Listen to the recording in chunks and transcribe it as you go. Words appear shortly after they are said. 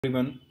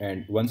Everyone,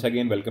 and once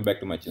again welcome back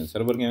to my channel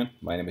Server Gyan.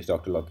 My name is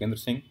Dr. Lokendra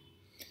Singh,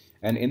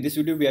 and in this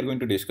video we are going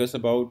to discuss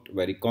about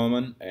very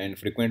common and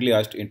frequently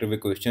asked interview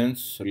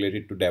questions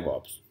related to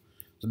DevOps.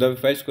 So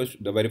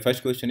the very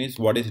first question is,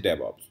 what is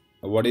DevOps?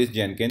 What is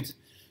Jenkins?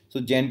 So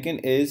Jenkins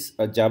is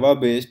a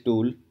Java-based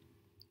tool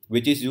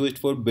which is used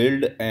for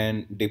build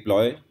and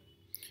deploy.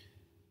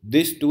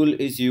 This tool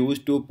is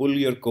used to pull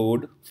your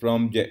code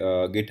from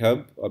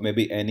GitHub or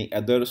maybe any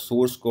other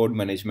source code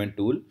management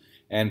tool,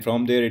 and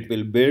from there it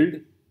will build.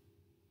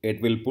 It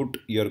will put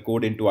your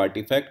code into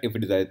artifact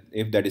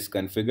if that is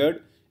configured,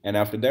 and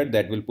after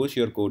that will push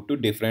your code to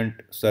different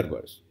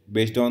servers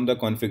based on the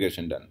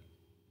configuration done.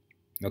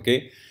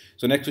 Okay,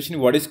 so next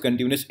question, what is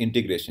continuous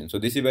integration? So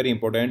this is very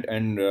important,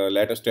 and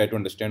let us try to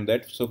understand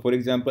that. So for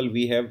example,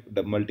 we have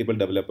the multiple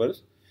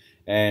developers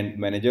and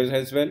managers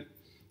as well.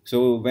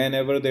 So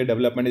whenever their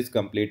development is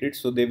completed,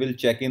 so they will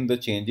check in the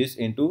changes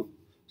into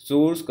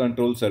source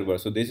control server.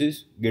 So this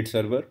is Git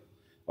server,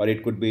 or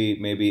it could be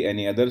maybe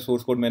any other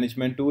source code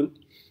management tool.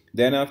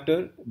 Then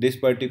after, this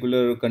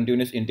particular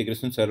continuous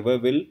integration server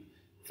will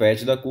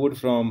fetch the code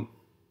from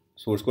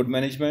source code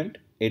management.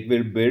 It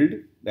will build.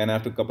 Then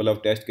after a couple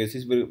of test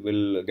cases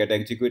will get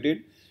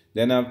executed.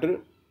 Then after,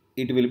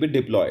 it will be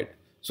deployed.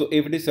 So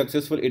if it is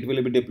successful, it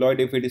will be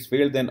deployed. If it is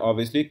failed, then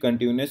obviously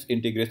continuous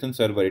integration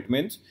server. It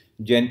means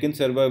Jenkins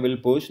server will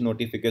push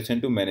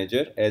notification to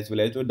manager as well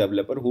as to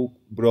developer who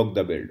broke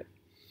the build.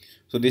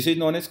 So this is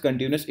known as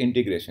continuous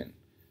integration.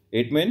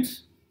 It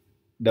means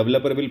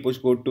developer will push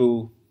code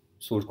to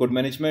source code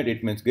management,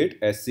 it means Git,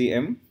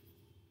 SCM.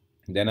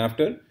 Then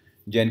after,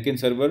 Jenkins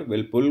server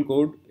will pull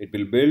code, it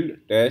will build,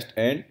 test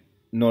and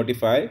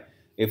notify.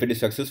 If it is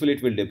successful,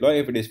 it will deploy.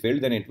 If it is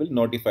failed, then it will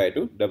notify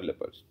to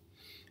developers.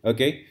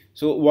 Okay,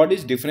 so what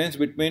is difference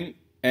between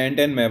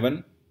ANT and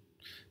Maven?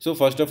 So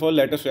first of all,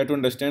 let us try to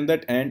understand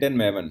that ANT and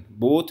Maven,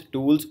 both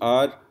tools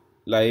are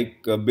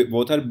like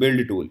both are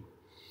build tool.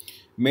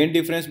 Main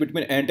difference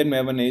between ANT and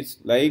Maven is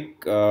like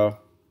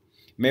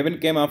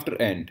Maven came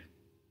after ANT,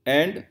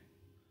 and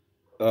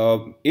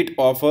it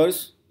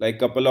offers like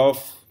couple of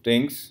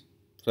things,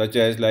 such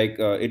as like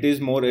it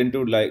is more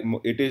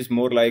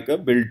like a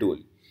build tool.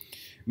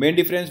 Main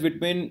difference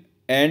between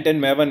ANT and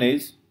Maven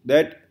is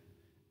that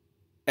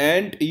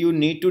ANT you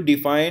need to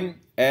define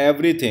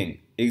everything.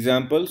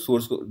 Example,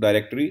 source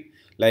directory,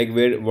 like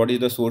what is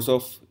the source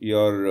of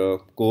your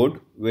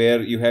code,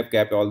 where you have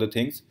kept all the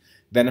things.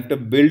 Then after,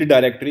 build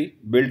directory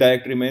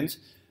means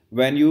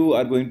when you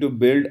are going to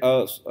build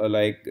a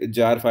like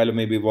jar file or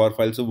maybe war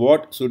file, so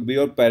what should be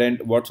your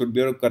parent, what should be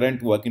your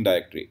current working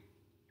directory.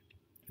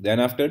 Then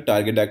after,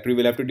 target directory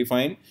will have to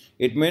define.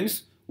 It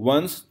means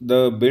once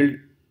the build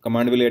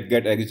command will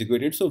get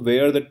executed, so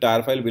where the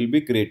tar file will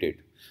be created.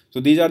 So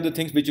these are the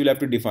things which you will have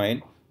to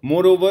define.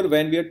 Moreover,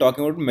 when we are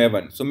talking about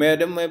Maven, so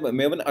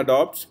Maven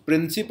adopts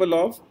principle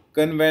of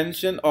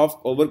convention of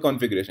over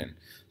configuration.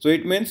 So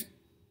it means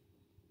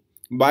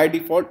by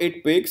default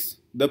it picks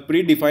the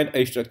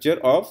predefined structure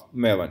of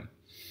Maven.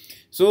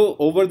 So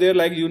over there,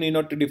 like you need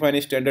not to define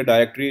a standard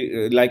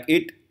directory, like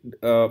it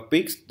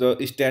picks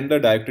the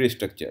standard directory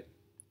structure.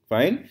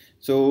 Fine.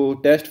 So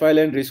test file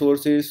and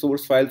resources,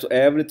 source files, so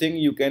everything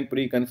you can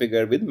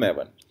pre-configure with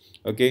Maven.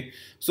 Okay.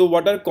 So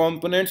what are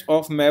components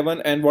of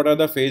Maven and what are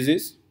the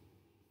phases?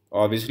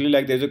 Obviously,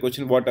 like there's a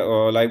question, what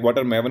are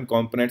Maven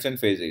components and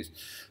phases?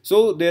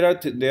 So there are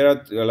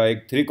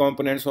like three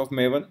components of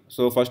Maven.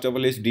 So first of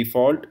all is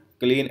default,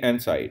 clean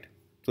and site.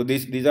 So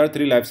these are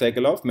three life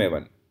cycle of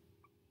Maven.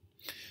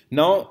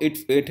 Now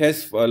it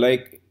has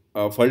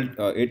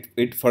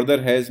it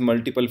further has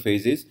multiple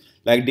phases.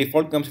 Like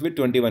default comes with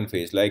 21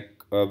 phase, like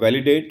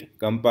validate,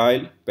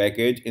 compile,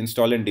 package,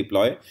 install and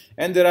deploy,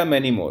 and there are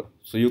many more.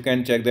 So you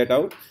can check that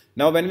out.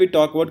 Now when we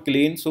talk about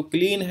clean, so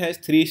clean has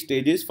three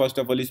stages. First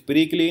of all is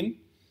pre-clean,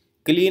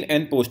 clean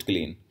and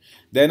post-clean.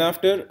 Then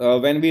after,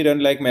 when we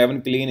run like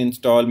Maven clean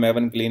install,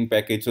 Maven clean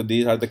package, so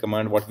these are the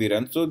command what we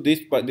run. So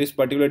this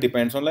particular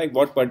depends on like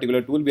what particular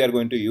tool we are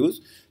going to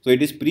use. So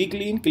it is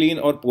pre-clean, clean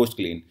or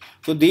post-clean.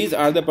 So these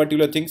are the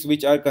particular things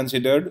which are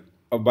considered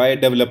by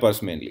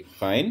developers mainly.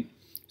 Fine.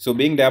 So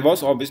being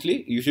DevOps,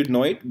 obviously you should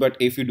know it, but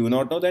if you do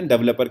not know, then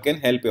developer can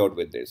help you out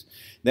with this.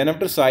 Then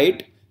after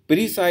site,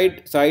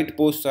 pre-site, site,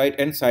 post-site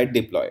and site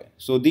deploy.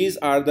 So these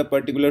are the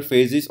particular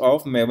phases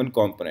of Maven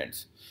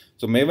components.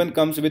 So Maven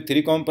comes with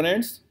three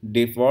components,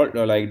 default,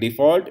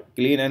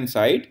 clean and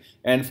site,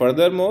 and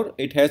furthermore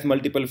it has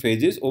multiple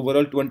phases.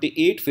 Overall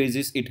 28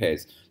 phases it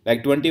has,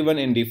 like 21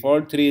 in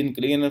default, 3 in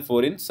clean and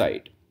 4 in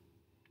site.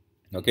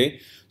 Okay,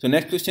 so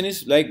next question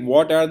is like,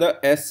 what are the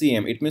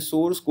SCM? It means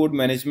source code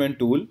management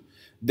tool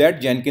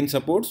that Jenkins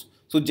supports.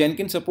 So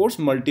Jenkins supports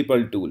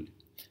multiple tool.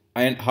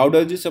 And how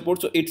does it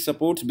support? So it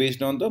supports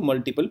based on the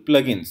multiple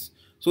plugins.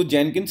 So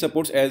Jenkins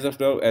supports as of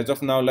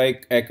now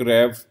like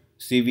Acrev,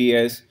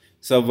 CVS,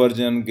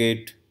 Subversion,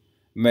 Git,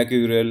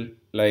 Mercurial,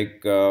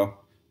 like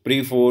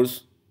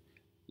Preforce,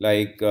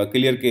 like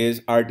clear case,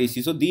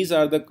 RTC. So these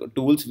are the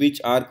tools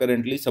which are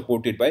currently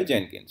supported by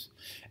Jenkins.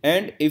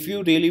 And if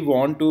you really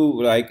want to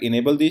like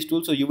enable these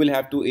tools, so you will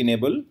have to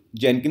enable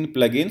Jenkins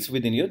plugins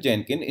within your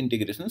Jenkins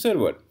integration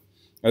server.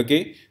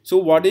 Okay, so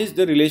what is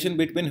the relation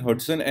between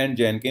Hudson and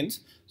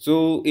Jenkins?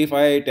 So if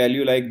I tell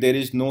you like there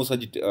is no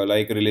such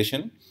like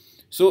relation.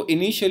 So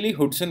initially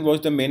Hudson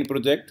was the main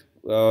project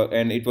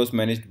and it was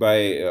managed by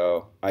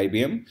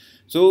IBM.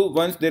 So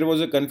once there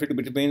was a conflict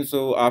between,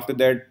 so after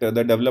that the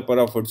developer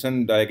of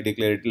Hudson like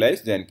declared it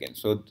as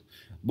Jenkins. So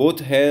both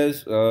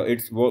have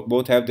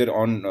their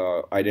own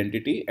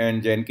identity,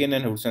 and Jenkins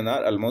and Hudson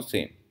are almost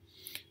same.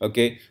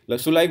 Okay,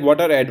 so like what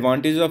are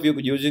advantages of you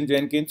using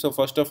Jenkins? So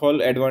first of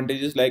all,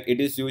 advantages like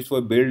it is used for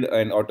build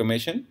and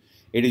automation.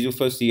 It is used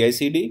for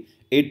CI/CD.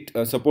 It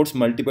supports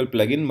multiple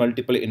plugin,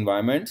 multiple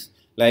environments.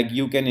 Like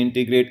you can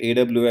integrate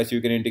AWS,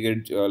 you can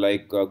integrate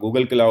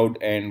Google Cloud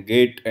and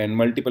Git, and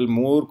multiple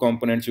more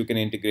components you can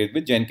integrate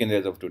with Jenkins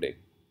as of today.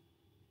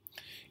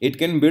 It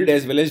can build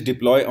as well as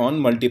deploy on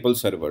multiple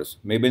servers,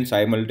 maybe in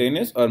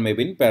simultaneous or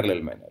maybe in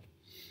parallel manner,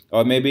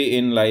 or maybe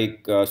in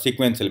like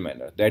sequential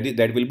manner.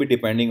 That will be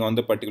depending on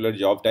the particular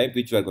job type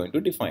which you are going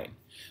to define.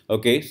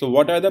 Okay, so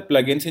what are the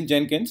plugins in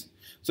Jenkins?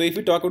 So if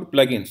we talk about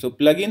plugins, so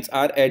plugins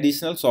are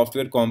additional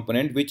software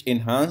component which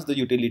enhance the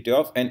utility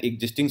of an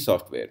existing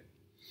software.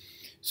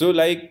 So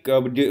like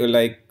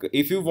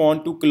if you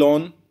want to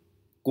clone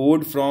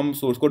code from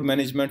source code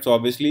management, so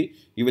obviously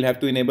you will have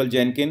to enable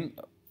Jenkins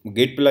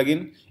Git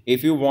plugin.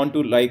 If you want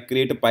to like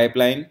create a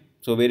pipeline,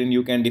 so wherein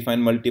you can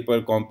define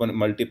multiple component,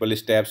 multiple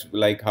steps,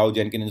 like how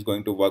Jenkins is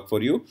going to work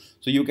for you,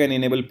 so you can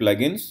enable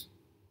plugins,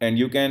 and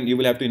you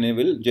will have to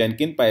enable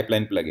Jenkins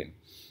pipeline plugin.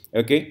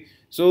 Okay,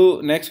 so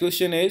next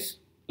question is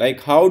like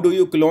how do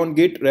you clone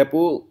Git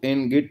repo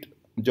in Git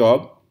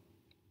job?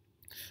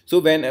 So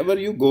whenever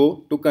you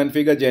go to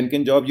configure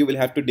Jenkins job, you will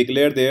have to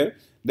declare there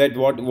that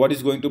what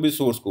is going to be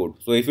source code.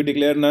 So if you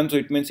declare none, so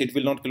it means it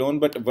will not clone.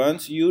 But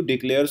once you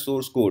declare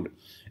source code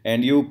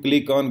and you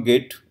click on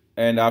Git,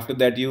 and after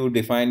that you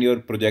define your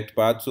project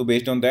path, so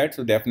based on that,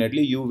 so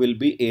definitely you will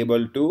be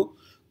able to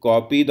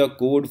copy the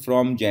code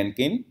from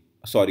Jenkins.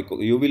 Sorry,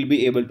 you will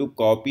be able to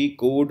copy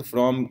code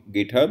from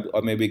GitHub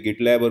or maybe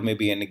GitLab or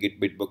maybe any Git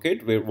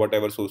Bitbucket, where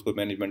whatever source code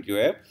management you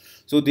have.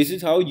 So this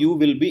is how you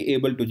will be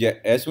able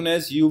to, as soon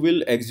as you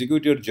will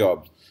execute your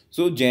job,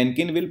 so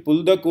Jenkins will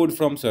pull the code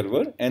from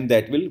server, and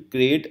that will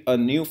create a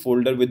new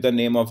folder with the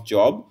name of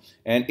job,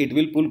 and it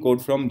will pull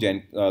code from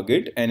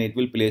Git, and it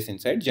will place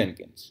inside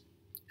Jenkins.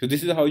 So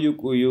this is how you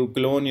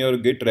clone your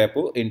Git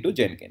repo into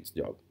Jenkins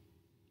job.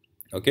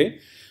 Okay,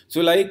 so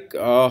like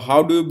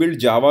how do you build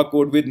Java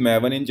code with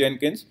Maven in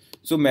Jenkins?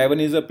 So Maven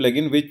is a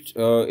plugin which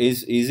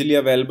is easily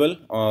available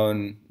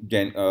on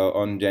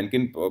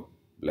Jenkins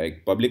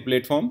like public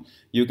platform.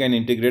 You can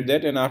integrate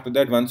that, and after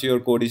that, once your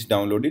code is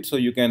downloaded, so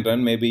you can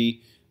run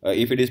maybe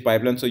if it is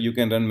pipeline, so you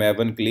can run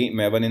Maven clean,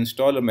 Maven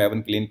install or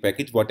Maven clean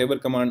package, whatever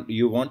command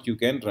you want, you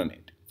can run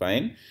it.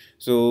 Fine.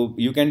 So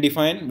you can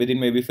define within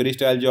maybe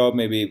freestyle job,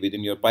 maybe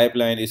within your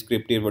pipeline,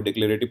 scriptive or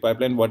declarative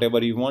pipeline,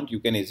 whatever you want, you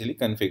can easily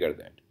configure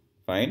that.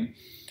 Fine.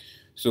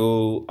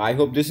 So I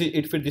hope this is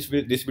it for this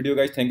video,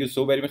 guys. Thank you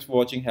so very much for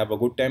watching. Have a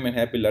good time and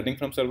happy learning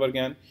from Server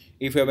Gyan.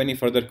 If you have any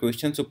further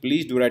questions, so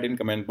please do write in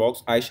comment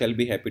box. I shall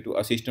be happy to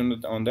assist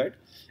on that.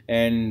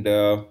 And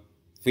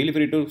feel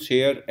free to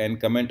share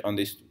and comment on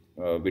these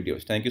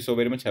videos. Thank you so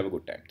very much. Have a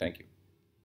good time. Thank you.